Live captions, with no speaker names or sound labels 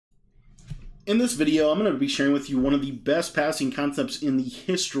In this video, I'm going to be sharing with you one of the best passing concepts in the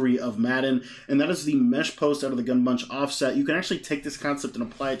history of Madden, and that is the mesh post out of the gun bunch offset. You can actually take this concept and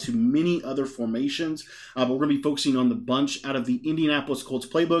apply it to many other formations, but we're going to be focusing on the bunch out of the Indianapolis Colts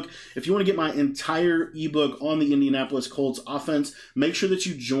playbook. If you want to get my entire ebook on the Indianapolis Colts offense, make sure that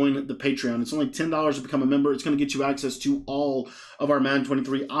you join the Patreon. It's only $10 to become a member. It's going to get you access to all of our Madden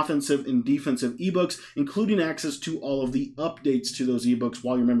 23 offensive and defensive ebooks, including access to all of the updates to those ebooks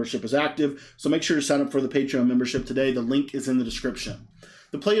while your membership is active. So make sure to sign up for the Patreon membership today. The link is in the description.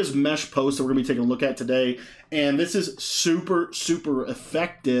 The play is mesh post that we're going to be taking a look at today, and this is super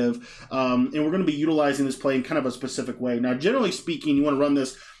effective, and we're going to be utilizing this play in kind of a specific way. Now, generally speaking, you want to run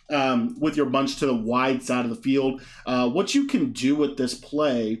this with your bunch to the wide side of the field. What you can do with this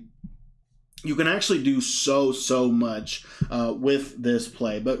play, you can actually do so much with this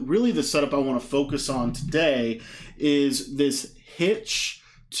play, but really the setup I want to focus on today is this hitch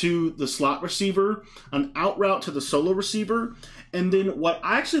to the slot receiver, an out route to the solo receiver, and then what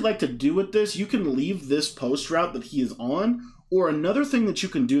I actually like to do with this, you can leave this post route that he is on, or another thing that you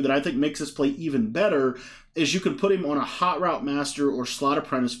can do that I think makes this play even better is you can put him on a hot route master or slot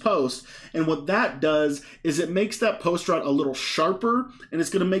apprentice post, and what that does is it makes that post route a little sharper, and it's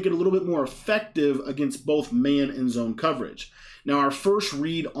going to make it a little bit more effective against both man and zone coverage. Now, our first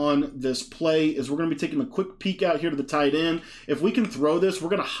read on this play is we're going to be taking a quick peek out here to the tight end. If we can throw this,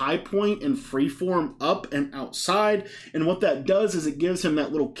 we're going to high point and freeform up and outside. And what that does is it gives him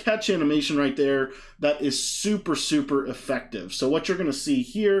that little catch animation right there that is super effective. So what you're going to see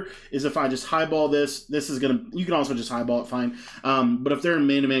here is if I just highball this, this is going to, you can also just highball it fine. But if they're in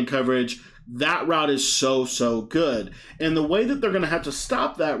man-to-man coverage, that route is so good. And the way that they're going to have to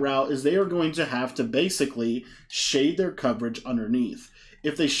stop that route is they are going to have to basically shade their coverage underneath.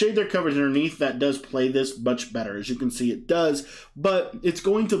 If they shade their coverage underneath, that does play this much better. As you can see, it does, but it's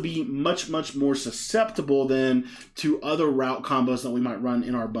going to be much more susceptible than to other route combos that we might run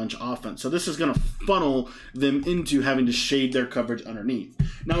in our bunch offense. So this is going to funnel them into having to shade their coverage underneath.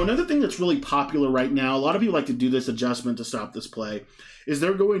 Now, another thing that's really popular right now, a lot of people like to do this adjustment to stop this play, is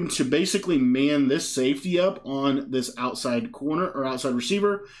they're going to basically man this safety up on this outside corner or outside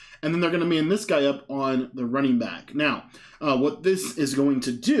receiver, and then they're going to man this guy up on the running back. Now, what this is going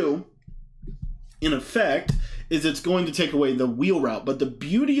to do, in effect, is it's going to take away the wheel route. But the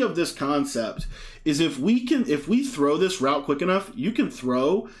beauty of this concept is if we throw this route quick enough, you can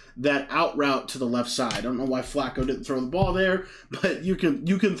throw that out route to the left side. I don't know why Flacco didn't throw the ball there, but you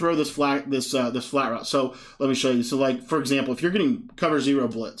can throw this flat route. So let me show you. So like, for example, if you're getting cover zero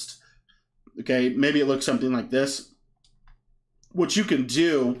blitzed, okay, maybe it looks something like this. What you can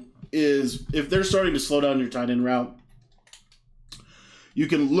do is if they're starting to slow down your tight end route, you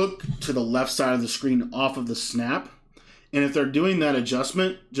can look to the left side of the screen off of the snap. And if they're doing that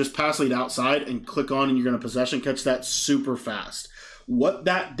adjustment, just pass lead outside and click on and you're going to possession catch that super fast. What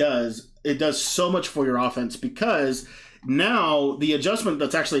that does, it does so much for your offense because now the adjustment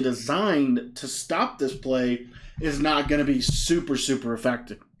that's actually designed to stop this play is not going to be super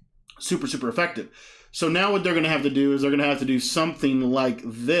effective. Super effective. So now what they're going to have to do is they're going to have to do something like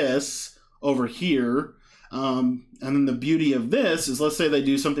this over here. And then the beauty of this is, let's say they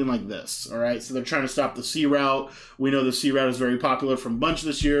do something like this, all right? So they're trying to stop the C route. We know the C route is very popular from bunch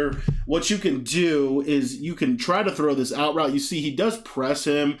this year. What you can do is you can try to throw this out route. You see he does press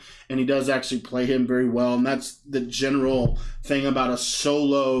him, and he does actually play him very well, and that's the general thing about a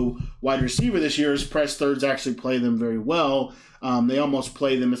solo wide receiver this year is press thirds actually play them very well. They almost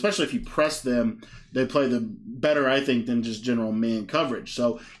play them, especially if you press them, they play them better, I think, than just general man coverage.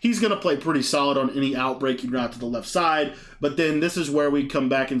 So he's going to play pretty solid on any outbreaking route to the left side. But then this is where we come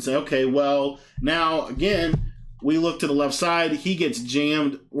back and say, okay, well, now, again, we look to the left side. He gets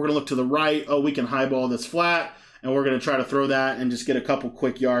jammed. We're going to look to the right. Oh, we can highball this flat, and we're going to try to throw that and just get a couple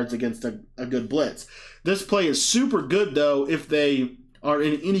quick yards against a good blitz. This play is super good, though, if they are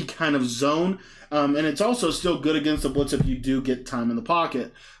in any kind of zone. And it's also still good against the blitz if you do get time in the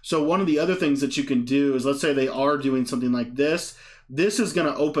pocket. So one of the other things that you can do is, let's say they are doing something like this. This is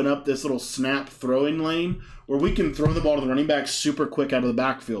going to open up this little snap throwing lane where we can throw the ball to the running back super quick out of the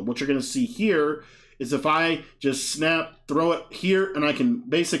backfield. What you're going to see here is if I just snap, throw it here, and I can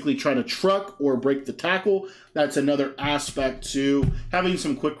basically try to truck or break the tackle, that's another aspect to having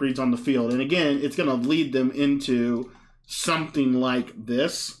some quick reads on the field. And again, it's going to lead them into something like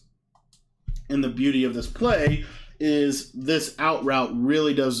this. And the beauty of this play is this out route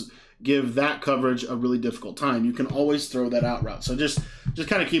really does give that coverage a really difficult time. You can always throw that out route. So just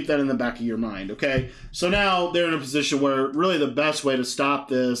kind of keep that in the back of your mind, okay? So now they're in a position where really the best way to stop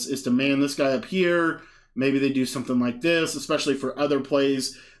this is to man this guy up here. Maybe they do something like this, especially for other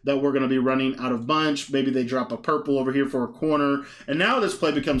plays that we're going to be running out of bunch. Maybe they drop a purple over here for a corner. And now this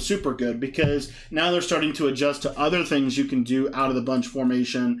play becomes super good because now they're starting to adjust to other things you can do out of the bunch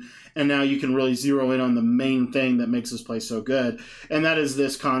formation. And now you can really zero in on the main thing that makes this play so good. And that is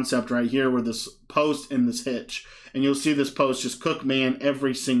this concept right here where this post and this hitch. And you'll see this post just cook man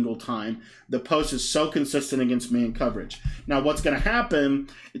every single time. The post is so consistent against man coverage. Now what's going to happen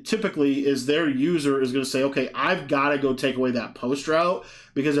typically is their user is going to say, okay, I've got to go take away that post route,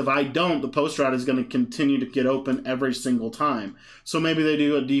 because if I don't, the post route is going to continue to get open every single time. So maybe they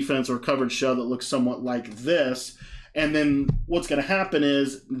do a defense or coverage shell that looks somewhat like this. And then what's going to happen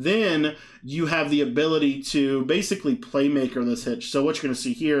is then you have the ability to basically playmaker this hitch. So what you're going to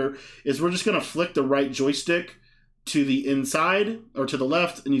see here is we're just going to flick the right joystick to the inside or to the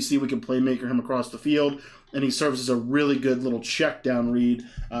left, and you see we can playmaker him across the field, and he serves as a really good little check down read,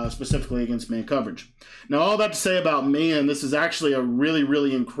 specifically against man coverage. Now, all that to say about man, this is actually a really,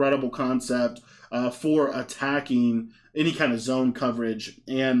 really incredible concept for attacking any kind of zone coverage.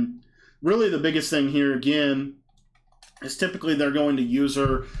 And really the biggest thing here, again, is typically they're going to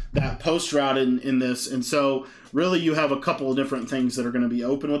user that post route in this. And so really you have a couple of different things that are going to be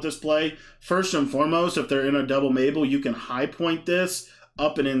open with this play. First and foremost, if they're in a double Mabel, you can high point this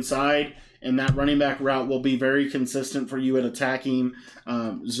up and inside, and that running back route will be very consistent for you at attacking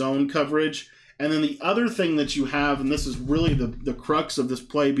zone coverage. And then the other thing that you have, and this is really the crux of this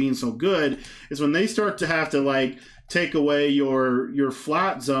play being so good, is when they start to have to like take away your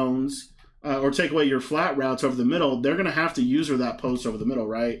flat zones, or take away your flat routes over the middle, they're going to have to user that post over the middle,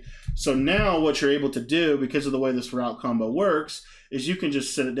 right? So now what you're able to do, because of the way this route combo works, is you can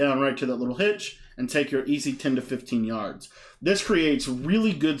just sit it down right to that little hitch and take your easy 10 to 15 yards. This creates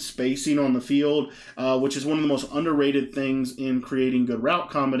really good spacing on the field, which is one of the most underrated things in creating good route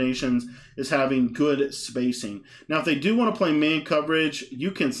combinations, is having good spacing. Now, if they do want to play man coverage,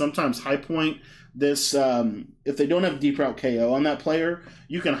 you can sometimes high point this. If they don't have deep route KO on that player,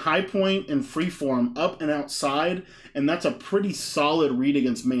 you can high point and freeform up and outside, and that's a pretty solid read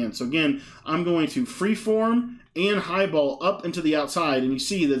against man. So again, I'm going to freeform and high ball up into the outside, and you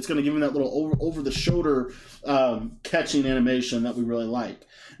see that it's going to give him that little over the shoulder catching animation that we really like.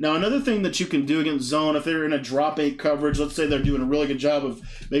 Now, another thing that you can do against zone, if they're in a drop 8 coverage, let's say they're doing a really good job of,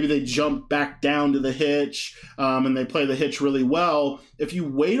 maybe they jump back down to the hitch and they play the hitch really well. If you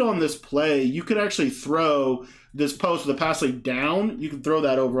wait on this play, you could actually throw this post with a pass lay down. You can throw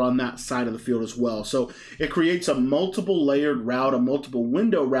that over on that side of the field as well. So it creates a multiple layered route, a multiple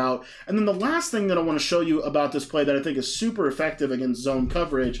window route. And then the last thing that I want to show you about this play that I think is super effective against zone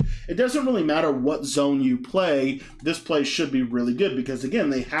coverage, it doesn't really matter what zone you play, this play should be really good because, again,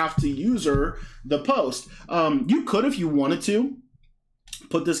 they have to user the post. You could, if you wanted to,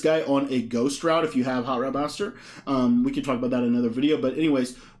 put this guy on a ghost route if you have Hot Route Master. We can talk about that in another video. But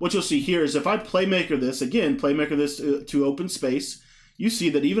anyways, what you'll see here is if I playmaker this, again, playmaker this to open space, you see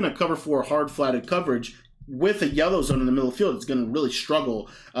that even a cover 4 hard flatted coverage with a yellow zone in the middle of the field, it's going to really struggle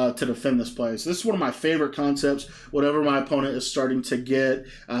to defend this play. So this is one of my favorite concepts. Whatever my opponent is starting to get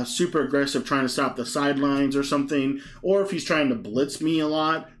super aggressive, trying to stop the sidelines or something, or if he's trying to blitz me a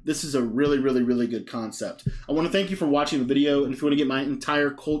lot, this is a really, really, really good concept. I want to thank you for watching the video, and if you want to get my entire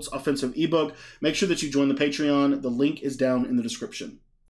Colts offensive ebook, make sure that you join the Patreon. The link is down in the description.